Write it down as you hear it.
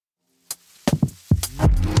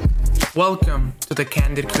Welcome to The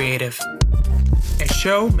Candid Creative, a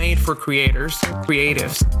show made for creators,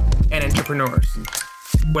 creatives, and entrepreneurs.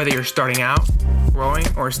 Whether you're starting out, growing,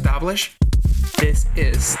 or established, this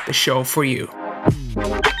is the show for you.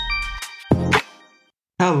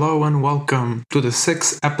 Hello and welcome to the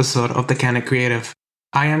 6th episode of The Candid Creative.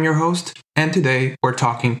 I am your host, and today we're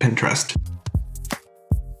talking Pinterest.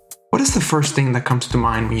 What is the first thing that comes to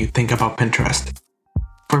mind when you think about Pinterest?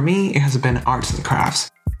 For me, it has been arts and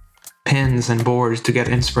crafts, pins and boards to get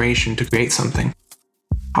inspiration to create something.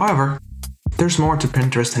 However, there's more to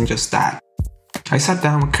Pinterest than just that. I sat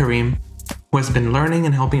down with Kareem, who has been learning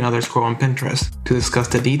and helping others grow on Pinterest, to discuss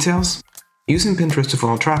the details, using Pinterest to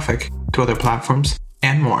funnel traffic to other platforms,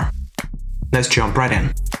 and more. Let's jump right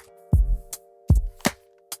in.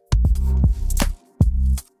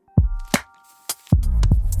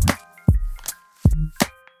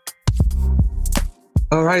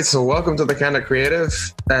 All right, so welcome to The Candid Creative,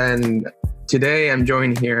 and today I'm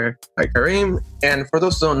joined here by Kareem. And for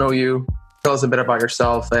those who don't know you, tell us a bit about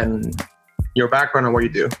yourself and your background and what you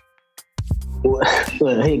do.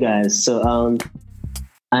 Well, hey guys. So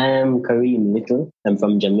I am Kareem Little. I'm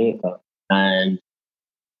from Jamaica, and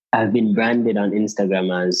I've been branded on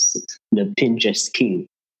Instagram as the Pinterest King.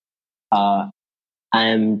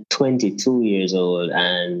 I'm 22 years old,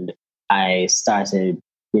 and I started,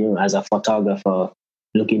 as a photographer,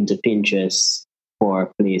 looking to Pinterest for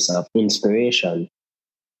a place of inspiration.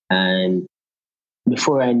 And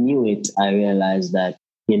before I knew it, I realized that,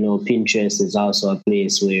 Pinterest is also a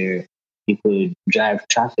place where you could drive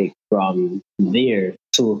traffic from there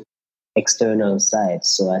to external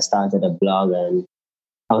sites. So I started a blog, and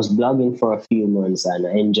I was blogging for a few months and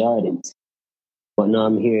I enjoyed it. But now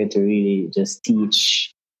I'm here to really just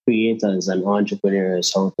teach creators and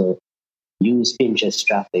entrepreneurs how to use Pinterest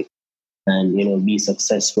traffic and, be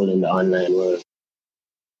successful in the online world.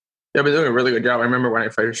 You've been doing a really good job. I remember when I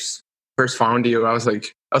first found you, I was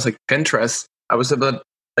like Pinterest. I was a bit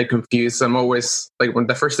confused. I'm always when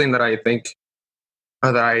the first thing that I think,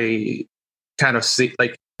 or that I kind of see,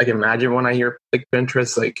 imagine when I hear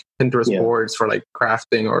Pinterest, Pinterest boards for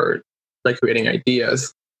crafting or creating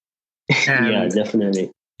ideas. And yeah,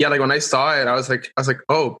 definitely. Yeah, when I saw it, I was like,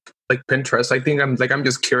 oh, Pinterest. I think I'm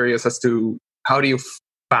just curious as to how do you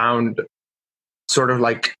found sort of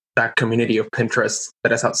that community of Pinterest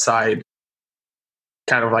that is outside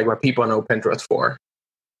kind of what people know Pinterest for.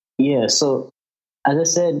 Yeah, so as I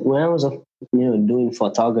said, when I was doing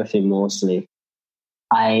photography mostly,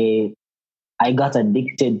 I got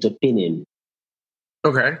addicted to pinning.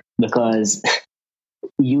 Okay. Because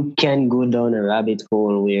you can go down a rabbit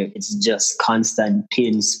hole where it's just constant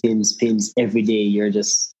pins every day. You're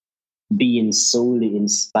just being solely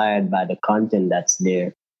inspired by the content that's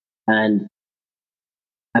there. And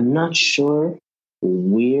I'm not sure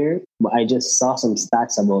where, but I just saw some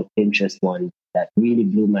stats about Pinterest one that really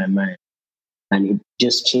blew my mind. And it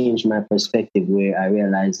just changed my perspective, where I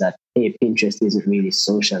realized that, hey, Pinterest isn't really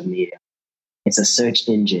social media. It's a search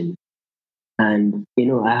engine. And,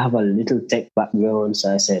 I have a little tech background.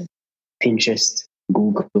 So I said, Pinterest,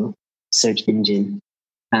 Google, search engine.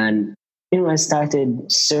 And, I started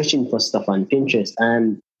searching for stuff on Pinterest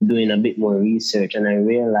and doing a bit more research. And I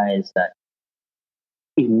realized that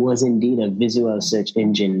it was indeed a visual search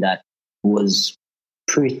engine that was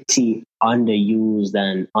pretty underused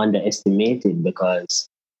and underestimated, because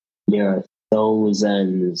there are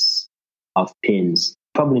thousands of pins.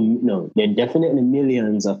 There are definitely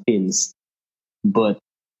millions of pins. But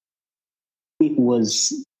it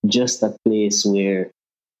was just a place where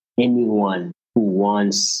anyone who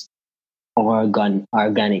wants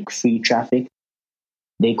organic free traffic,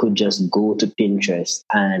 they could just go to Pinterest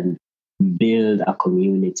and build a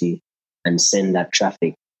community and send that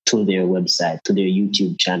traffic to their website, to their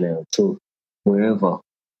YouTube channel, to wherever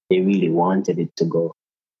they really wanted it to go.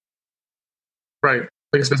 Right.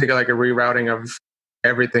 It's basically a rerouting of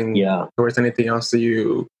everything towards anything else that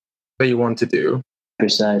you want to do.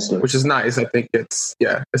 Precisely. Which is nice. I think it's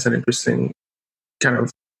an interesting kind of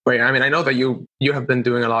way. I mean, I know that you have been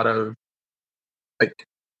doing a lot of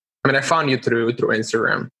I found you through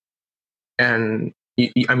Instagram, and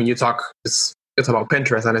you talk, it's about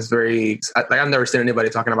Pinterest, and it's very, I've never seen anybody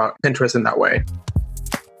talking about Pinterest in that way.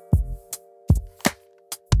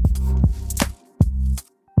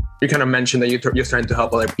 You kind of mentioned that you're starting to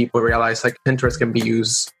help other people realize Pinterest can be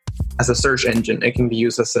used as a search engine. It can be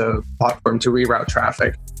used as a platform to reroute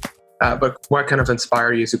traffic. But what kind of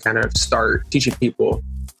inspired you to kind of start teaching people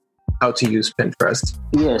how to use Pinterest?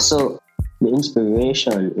 Yeah, so the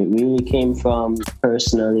inspiration, it really came from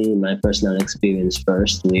my personal experience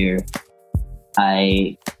first, where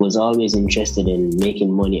I was always interested in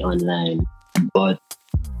making money online, but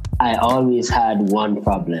I always had one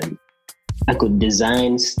problem. I could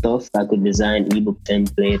design stuff, I could design ebook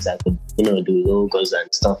templates, I could, do logos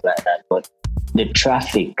and stuff like that. But the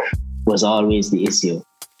traffic was always the issue,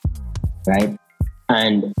 right?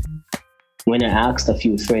 And when I asked a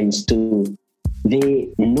few friends too, they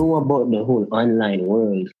know about the whole online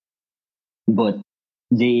world, but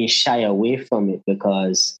they shy away from it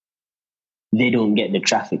because they don't get the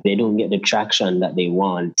traffic, they don't get the traction that they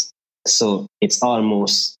want. So it's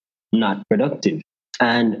almost not productive.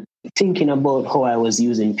 And thinking about how I was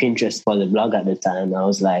using Pinterest for the blog at the time, I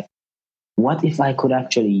was like, what if I could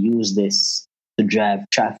actually use this to drive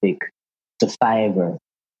traffic to Fiverr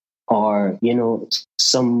or,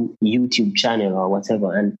 some YouTube channel or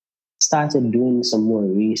whatever? And started doing some more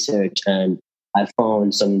research, and I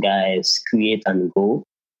found some guys Create and Go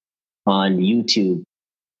on YouTube.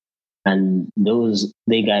 And they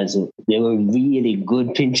were really good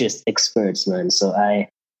Pinterest experts, man. So I,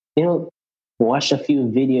 watched a few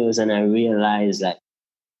videos and I realized that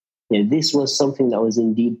this was something that was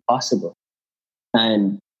indeed possible.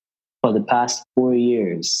 And for the past 4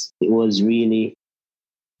 years, it was really,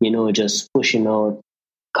 just pushing out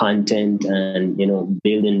content and,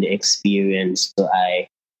 building the experience. So I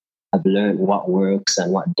have learned what works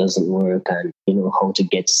and what doesn't work, and, how to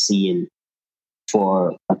get seen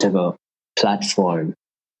for whatever platform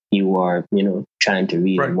you are, trying to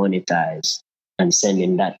really monetize, and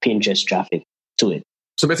sending that Pinterest traffic to it.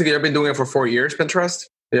 So basically, you've been doing it for 4 years, Pinterest?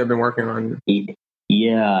 You've been working on it.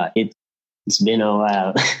 Yeah, it's been a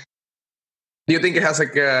while. Do you think it has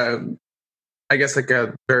like a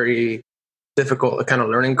very difficult kind of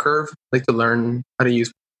learning curve, like to learn how to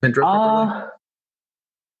use Pinterest?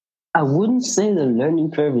 I wouldn't say the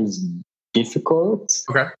learning curve is difficult.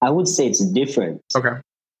 Okay. I would say it's different. Okay.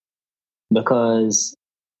 Because,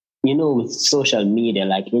 with social media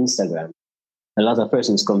like Instagram, a lot of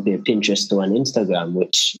persons compare Pinterest to an Instagram,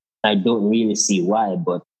 which I don't really see why,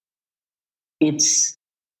 but it's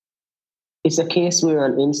a case where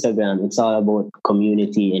on Instagram, it's all about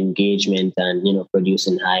community engagement and,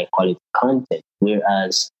 producing high quality content.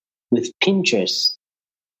 Whereas with Pinterest,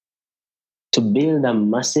 to build a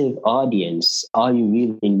massive audience, all you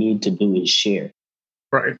really need to do is share.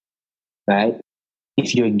 Right. Right?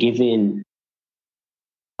 If you're giving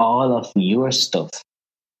all of your stuff,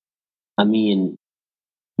 I mean,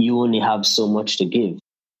 you only have so much to give.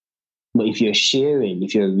 But if you're sharing,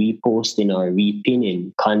 if you're reposting or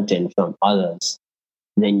repinning content from others,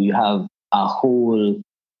 then you have a whole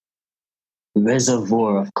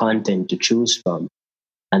reservoir of content to choose from.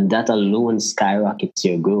 And that alone skyrockets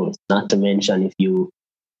your growth. Not to mention if you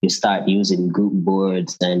start using group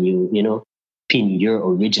boards and you pin your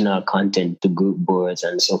original content to group boards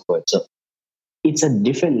and so forth. So it's a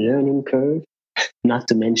different learning curve, not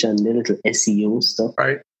to mention the little SEO stuff.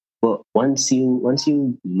 Right. But once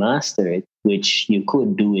you master it, which you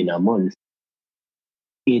could do in a month,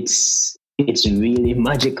 it's really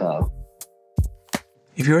magical.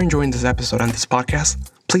 If you're enjoying this episode and this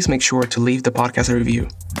podcast, please make sure to leave the podcast a review.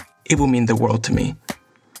 It will mean the world to me.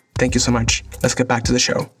 Thank you so much. Let's get back to the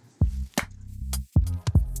show.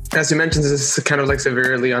 As you mentioned, this is kind of like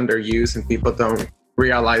severely underused, and people don't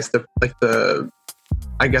realize the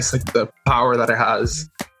power that it has.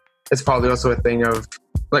 It's probably also a thing of,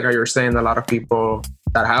 like how you were saying, a lot of people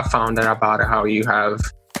that have found out about it, how you have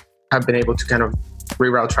been able to kind of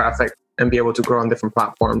reroute traffic and be able to grow on different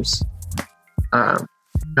platforms.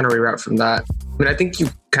 Kind of reroute from that. I mean, I think you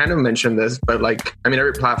kind of mentioned this, but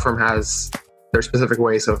every platform has their specific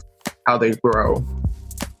ways of how they grow.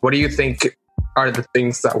 What do you think are the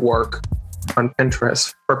things that work on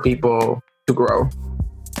Pinterest for people to grow?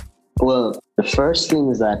 Well, the first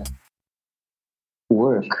things that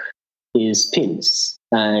work is pins.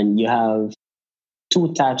 And you have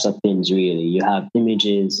two types of pins, really. You have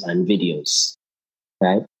images and videos,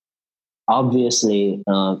 right? Obviously,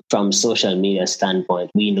 from social media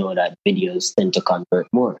standpoint, we know that videos tend to convert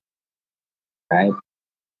more, right?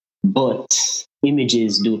 But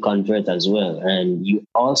images do convert as well. And you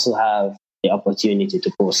also have the opportunity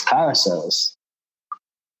to post carousels,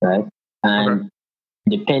 right? And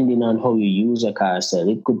depending on how you use a carousel,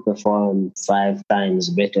 it could perform 5 times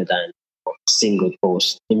better than a single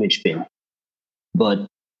post image pin. But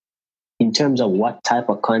in terms of what type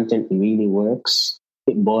of content really works,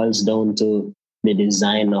 it boils down to the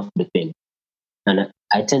design of the pin. And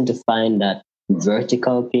I tend to find that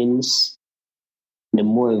vertical pins, the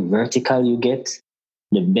more vertical you get,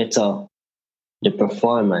 the better the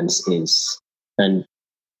performance is. And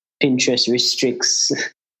Pinterest restricts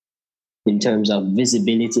in terms of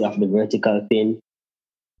visibility of the vertical pin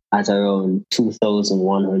at around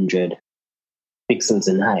 2,100 pixels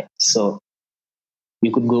in height. So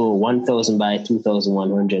you could go 1,000 by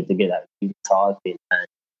 2,100 to get a really tall pin, and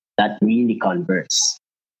that really converts.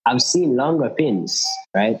 I've seen longer pins,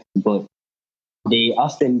 right? But they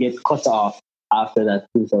often get cut off after that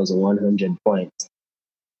 2,100 point.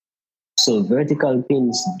 So vertical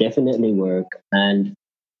pins definitely work. And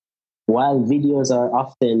while videos are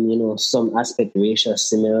often, some aspect ratio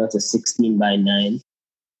similar to 16 by 9,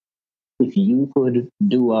 if you could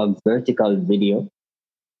do a vertical video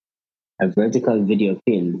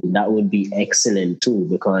pin, that would be excellent too,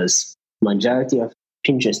 because majority of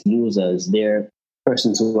Pinterest users, they're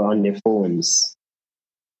persons who are on their phones.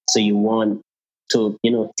 So you want to,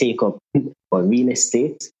 take up real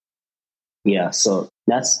estate. Yeah, so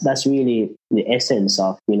that's really the essence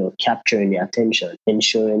of, capturing the attention,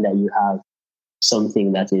 ensuring that you have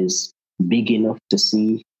something that is big enough to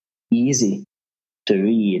see, easy to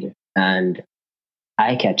read, and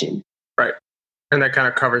eye-catching. Right. And that kind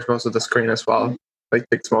of covers most of the screen as well. Like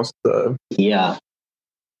takes most of the... Yeah.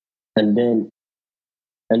 And then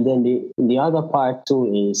the other part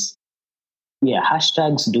too is,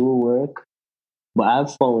 hashtags do work, but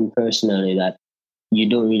I've found personally that you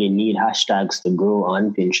don't really need hashtags to grow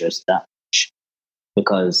on Pinterest that much,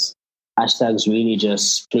 because hashtags really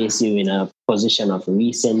just place you in a position of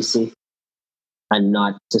recency, and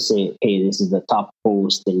not to say, hey, this is the top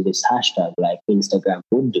post in this hashtag like Instagram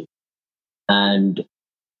would do. And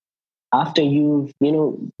after you've,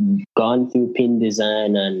 gone through pin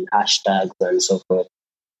design and hashtags and so forth,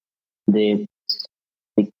 the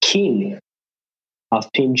king of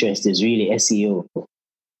Pinterest is really SEO.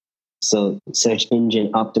 So search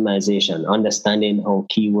engine optimization, understanding how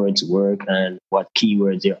keywords work and what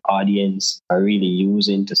keywords your audience are really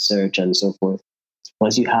using to search and so forth.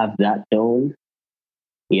 Once you have that down,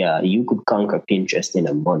 you could conquer Pinterest in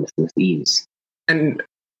a month with ease. And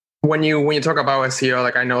when you talk about SEO,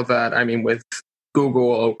 like I know that, I mean, with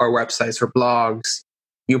Google or websites or blogs,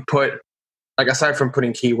 you put, like aside from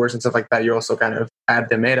putting keywords and stuff like that, you also kind of add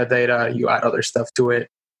the metadata, you add other stuff to it.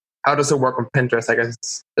 How does it work on Pinterest? I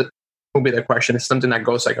guess it will be the question. Is something that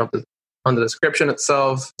goes like on the description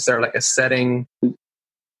itself? Is there like a setting?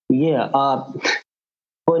 Yeah,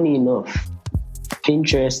 funny enough,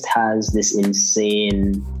 Pinterest has this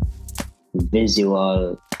insane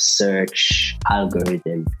visual search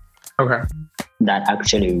algorithm. Okay. That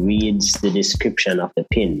actually reads the description of the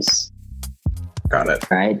pins. Got it.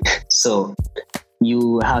 Right? So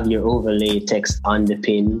you have your overlay text on the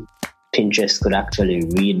pin. Pinterest could actually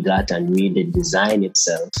read that and read the design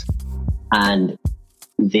itself. And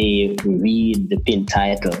they read the pin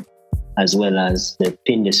title as well as the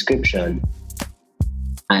pin description.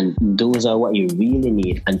 And those are what you really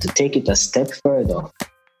need. And to take it a step further,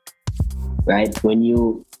 right? When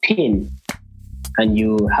you pin and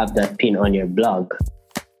you have that pin on your blog,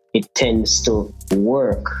 it tends to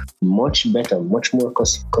work much better, much more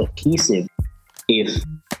cohesive if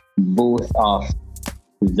both of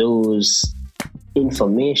those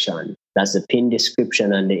information, that's the pin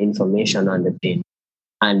description and the information on the pin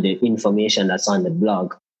and the information that's on the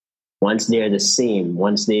blog, once they're the same,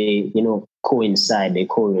 once they, coincide, they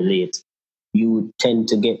correlate, you tend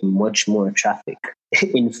to get much more traffic.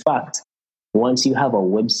 In fact, once you have a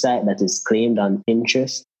website that is claimed on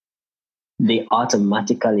Pinterest, they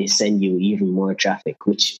automatically send you even more traffic,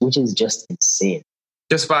 which is just insane.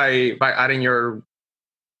 Just by adding your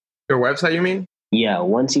website, you mean? Yeah,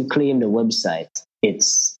 once you claim the website,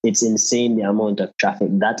 it's insane the amount of traffic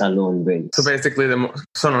that alone brings. So basically, the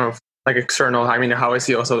sort of like external, I mean, how I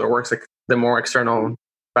see also it works, like the more external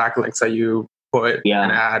backlinks that you put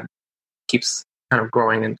and add keeps kind of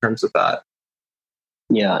growing in terms of that.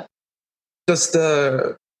 Yeah. Just,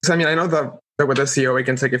 I mean, I know that with SEO, it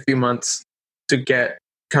can take a few months to get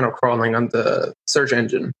kind of crawling on the search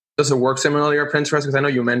engine. Does it work similarly on Pinterest? Because I know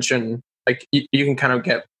you mentioned like you can kind of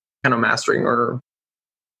get kind of mastering or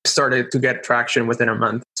started to get traction within a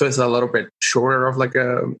month. So it's a little bit shorter of like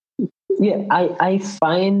a... Yeah, I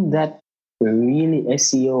find that really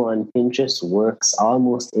SEO on Pinterest works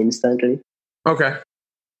almost instantly. Okay.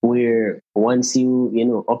 Where once you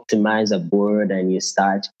optimize a board and you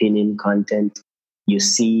start pinning content, you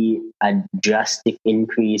see a drastic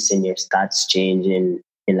increase in your stats changing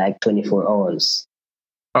in like 24 hours.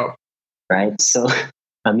 Oh. Right? So,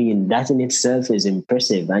 I mean, that in itself is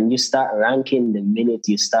impressive. And you start ranking the minute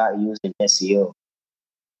you start using SEO.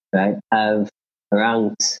 Right? I've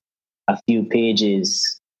ranked a few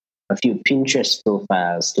pages, a few Pinterest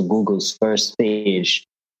profiles to Google's first page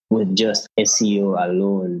with just SEO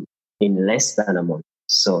alone in less than a month.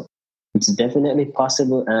 So it's definitely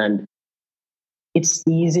possible, and it's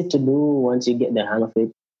easy to do once you get the hang of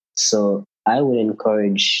it. So I would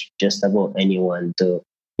encourage just about anyone to,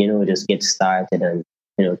 just get started and,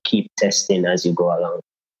 keep testing as you go along.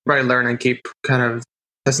 Right, learn and keep kind of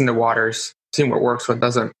testing the waters, seeing what works, what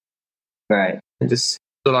doesn't. Right. And just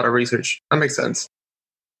do a lot of research. That makes sense.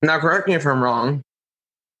 Now, correct me if I'm wrong,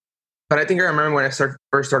 but I think I remember when I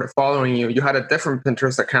first started following you, you had a different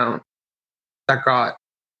Pinterest account that got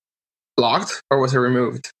blocked, or was it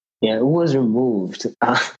removed? Yeah, it was removed.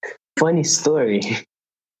 Funny story.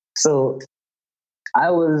 So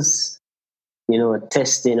I was,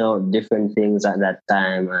 testing out different things at that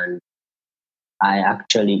time, and I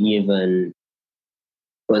actually even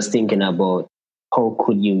was thinking about how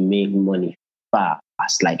could you make money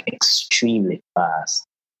fast, like extremely fast.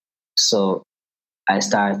 So I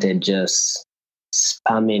started just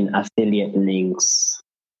spamming affiliate links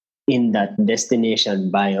in that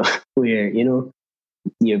destination bio where, you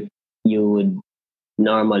would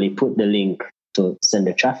normally put the link to send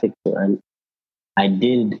the traffic to. And I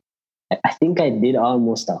think I did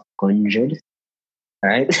almost 100,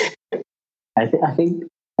 right? I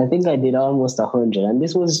think I did almost 100. And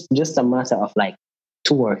this was just a matter of like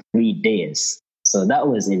 2 or 3 days. So that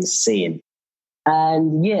was insane.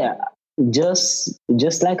 And yeah, just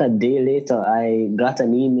like a day later, I got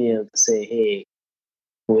an email to say, hey,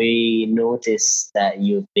 we noticed that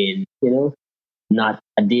you've been, not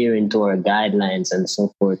adhering to our guidelines and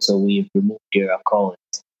so forth. So we've removed your account.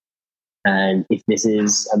 And if this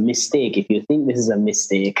is a mistake, if you think this is a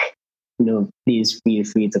mistake, please feel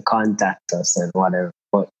free to contact us and whatever.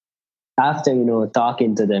 But after,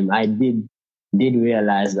 talking to them, I did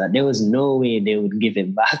realize that there was no way they would give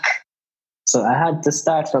it back. So I had to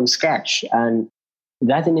start from scratch. And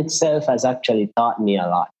that in itself has actually taught me a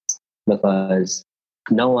lot, because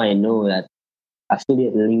now I know that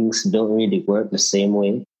affiliate links don't really work the same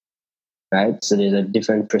way, right? So there's a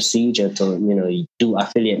different procedure to, do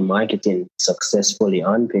affiliate marketing successfully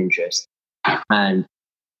on Pinterest. And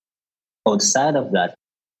outside of that,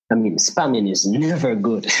 I mean, spamming is never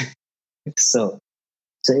good. So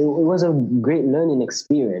it was a great learning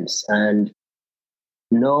experience. And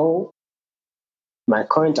now my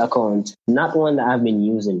current account, not one that I've been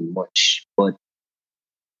using much, but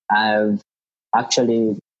I've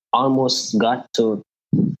actually almost got to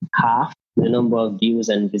half the number of views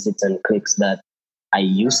and visits and clicks that I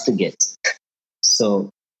used to get. So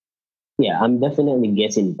yeah, I'm definitely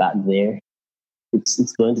getting back there.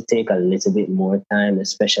 It's going to take a little bit more time,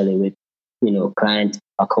 especially with, client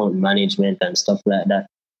account management and stuff like that.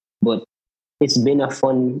 But it's been a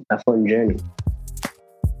fun journey.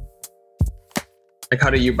 Like, how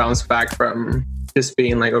do you bounce back from just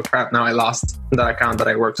being like, oh crap, now I lost that account that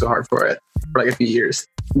I worked so hard for like a few years?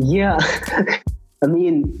 Yeah. I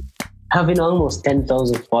mean, having almost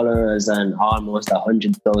 10,000 followers and almost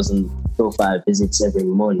 100,000 profile visits every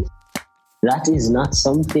month, that is not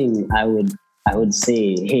something I would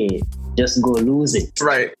say, hey, just go lose it.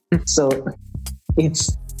 Right. So it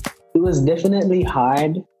was definitely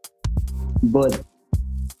hard, but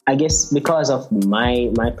I guess because of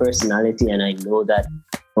my personality, and I know that,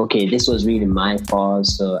 okay, this was really my fault,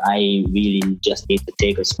 so I really just need to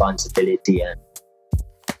take responsibility and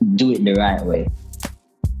do it the right way,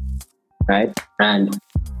 right? And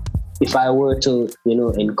if I were to,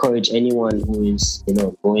 encourage anyone who is,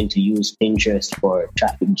 going to use Pinterest for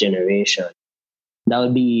traffic generation, that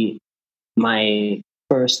would be my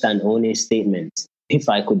first and only statement. If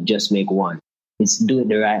I could just make one, it's do it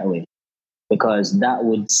the right way, because that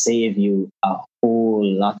would save you a whole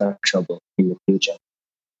lot of trouble in the future.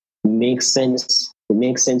 It makes sense.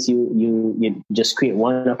 You just create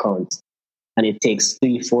one account and it takes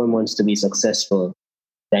 3-4 months to be successful.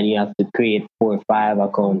 Then you have to create 4 or 5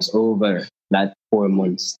 accounts over that 4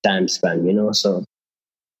 months time span, so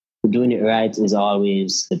doing it right is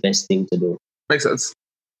always the best thing to do. Makes sense.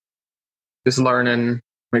 Just learn and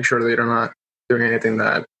make sure that you're not doing anything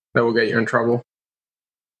that will get you in trouble.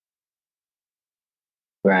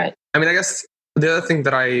 Right. I mean, I guess the other thing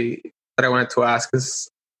that I wanted to ask is,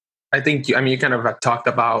 I think you kind of have talked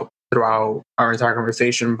about throughout our entire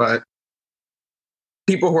conversation, but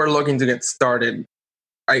people who are looking to get started,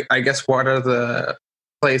 I guess, what are the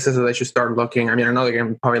places that they should start looking? I mean, I know they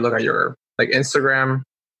can probably look at your like Instagram.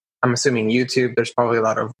 I'm assuming YouTube. There's probably a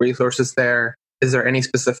lot of resources there. Is there any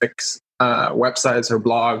specific websites or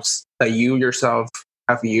blogs that you yourself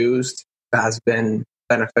have used that has been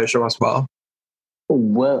beneficial as well?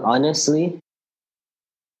 Well, honestly,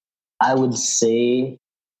 I would say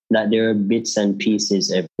that there are bits and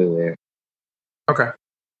pieces everywhere. Okay.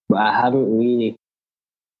 But I haven't really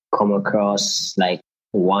come across like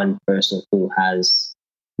one person who has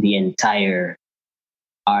the entire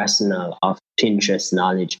arsenal of Pinterest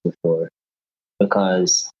knowledge before,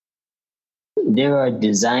 because there are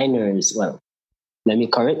designers. Well, let me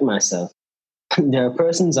correct myself. There are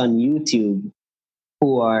persons on YouTube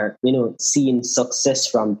who are, seeing success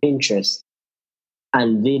from Pinterest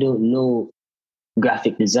and they don't know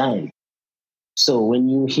graphic design. So when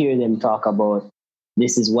you hear them talk about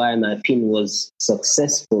this is why my pin was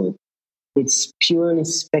successful, it's purely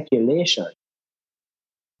speculation,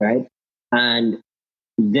 right? And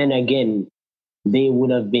then again, they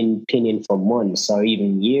would have been pinning for months or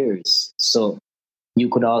even years. So you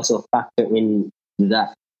could also factor in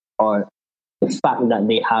that, or the fact that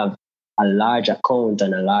they have a large account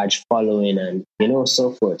and a large following and,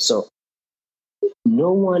 so forth. So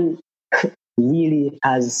no one really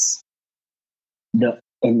has the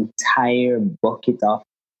entire bucket of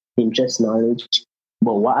Pinterest knowledge.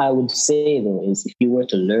 But what I would say though is if you were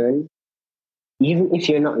to learn, even if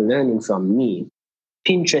you're not learning from me,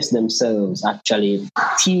 Pinterest themselves actually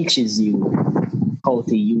teaches you how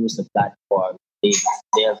to use the platform. They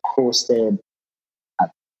have posted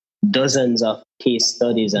dozens of case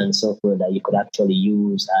studies and so forth that you could actually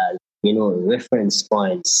use as, reference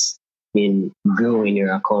points in growing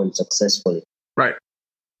your account successfully. Right.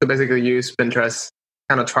 So basically use Pinterest,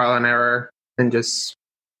 kind of trial and error, and just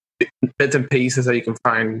bits and pieces that you can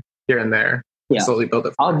find here and there. Yeah. Slowly build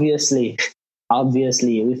it. Obviously,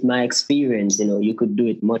 with my experience, you could do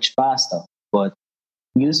it much faster, but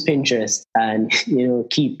use Pinterest and,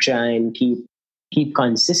 keep trying, keep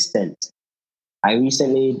consistent. I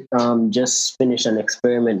recently just finished an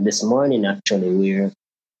experiment this morning, actually, where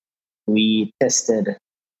we tested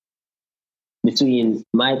between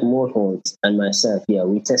Mike Moreholt and myself. Yeah,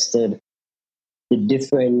 we tested the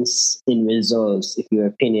difference in results if you're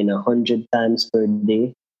pinning 100 times per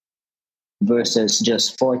day versus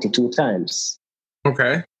just 42 times.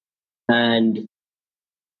 Okay. And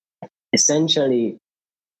essentially,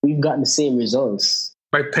 we've got the same results.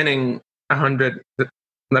 By pinning 100, that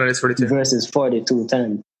is 42. Versus 42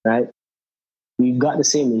 times, right? We've got the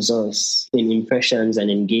same results in impressions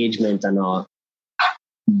and engagement and all.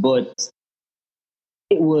 But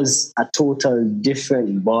it was a total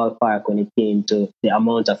different ballpark when it came to the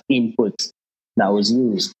amount of input that was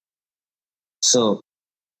used. So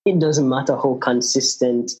it doesn't matter how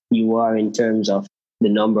consistent you are in terms of the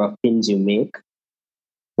number of pins you make.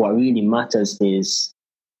 What really matters is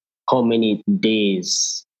how many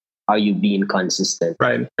days are you being consistent.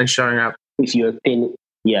 Right, and showing up. If you're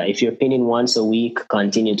pinning once a week,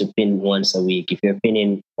 continue to pin once a week. If you're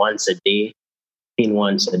pinning once a day, pin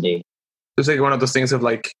once a day. It's like one of those things of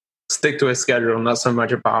like stick to a schedule, not so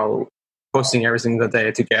much about posting every single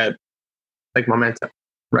day to get like momentum,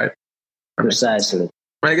 right? Precisely.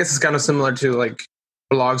 I guess it's kind of similar to like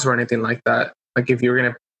blogs or anything like that. Like if you're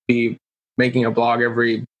going to be making a blog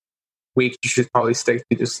every week, you should probably stick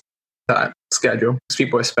to just that schedule. Because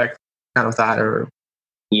people expect kind of that, or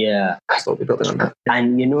slowly building on that.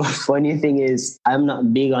 And funny thing is, I'm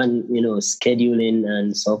not big on scheduling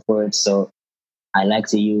and so forth. So I like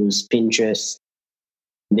to use Pinterest.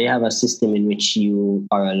 They have a system in which you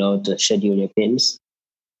are allowed to schedule your pins.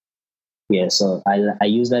 Yeah, so I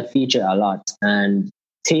use that feature a lot. And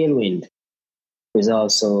Tailwind is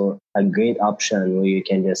also a great option where you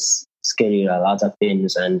can just schedule a lot of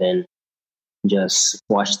pins and then just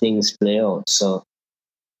watch things play out. So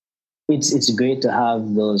it's great to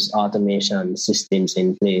have those automation systems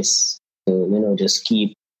in place to just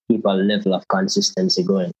keep a level of consistency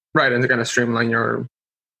going. Right, and to kind of streamline your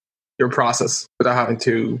process without having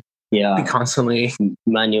to be constantly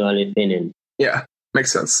manually pinning. Yeah,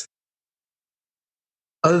 makes sense.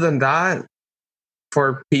 Other than that,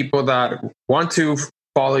 for people that want to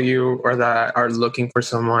follow you or that are looking for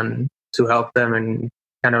someone to help them and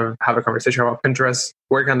kind of have a conversation about Pinterest,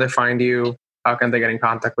 where can they find you? How can they get in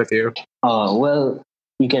contact with you? Well,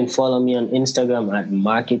 you can follow me on Instagram at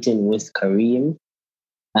Marketing with Kareem.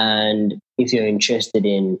 And if you're interested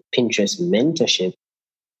in Pinterest mentorship,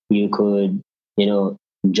 you could,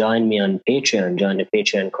 join me on Patreon, join the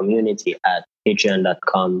Patreon community at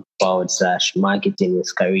patreon.com/marketing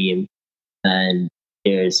with Kareem. And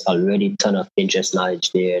there's already a ton of Pinterest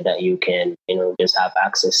knowledge there that you can, just have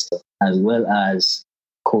access to, as well as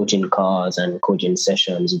coaching calls and coaching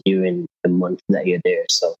sessions during the month that you're there.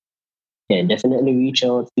 So yeah, definitely reach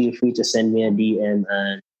out. Feel free to send me a DM.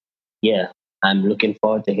 And yeah, I'm looking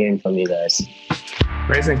forward to hearing from you guys.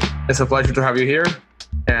 Amazing. It's a pleasure to have you here.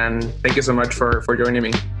 And thank you so much for joining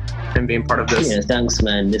me and being part of this. Yeah, thanks,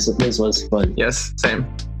 man. This was fun. Yes, same.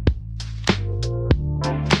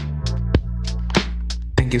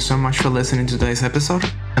 Thank thank you so much for listening to today's episode,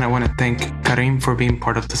 and I want to thank Kareem for being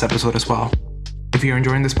part of this episode as well. If you're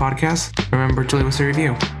enjoying this podcast, remember to leave us a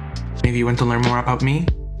review. And if you want to learn more about me,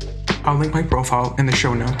 I'll link my profile in the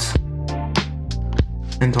show notes.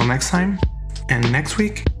 Until next time, and next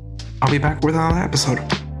week, I'll be back with another episode.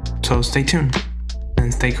 So stay tuned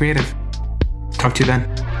and stay creative. Talk to you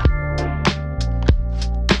then.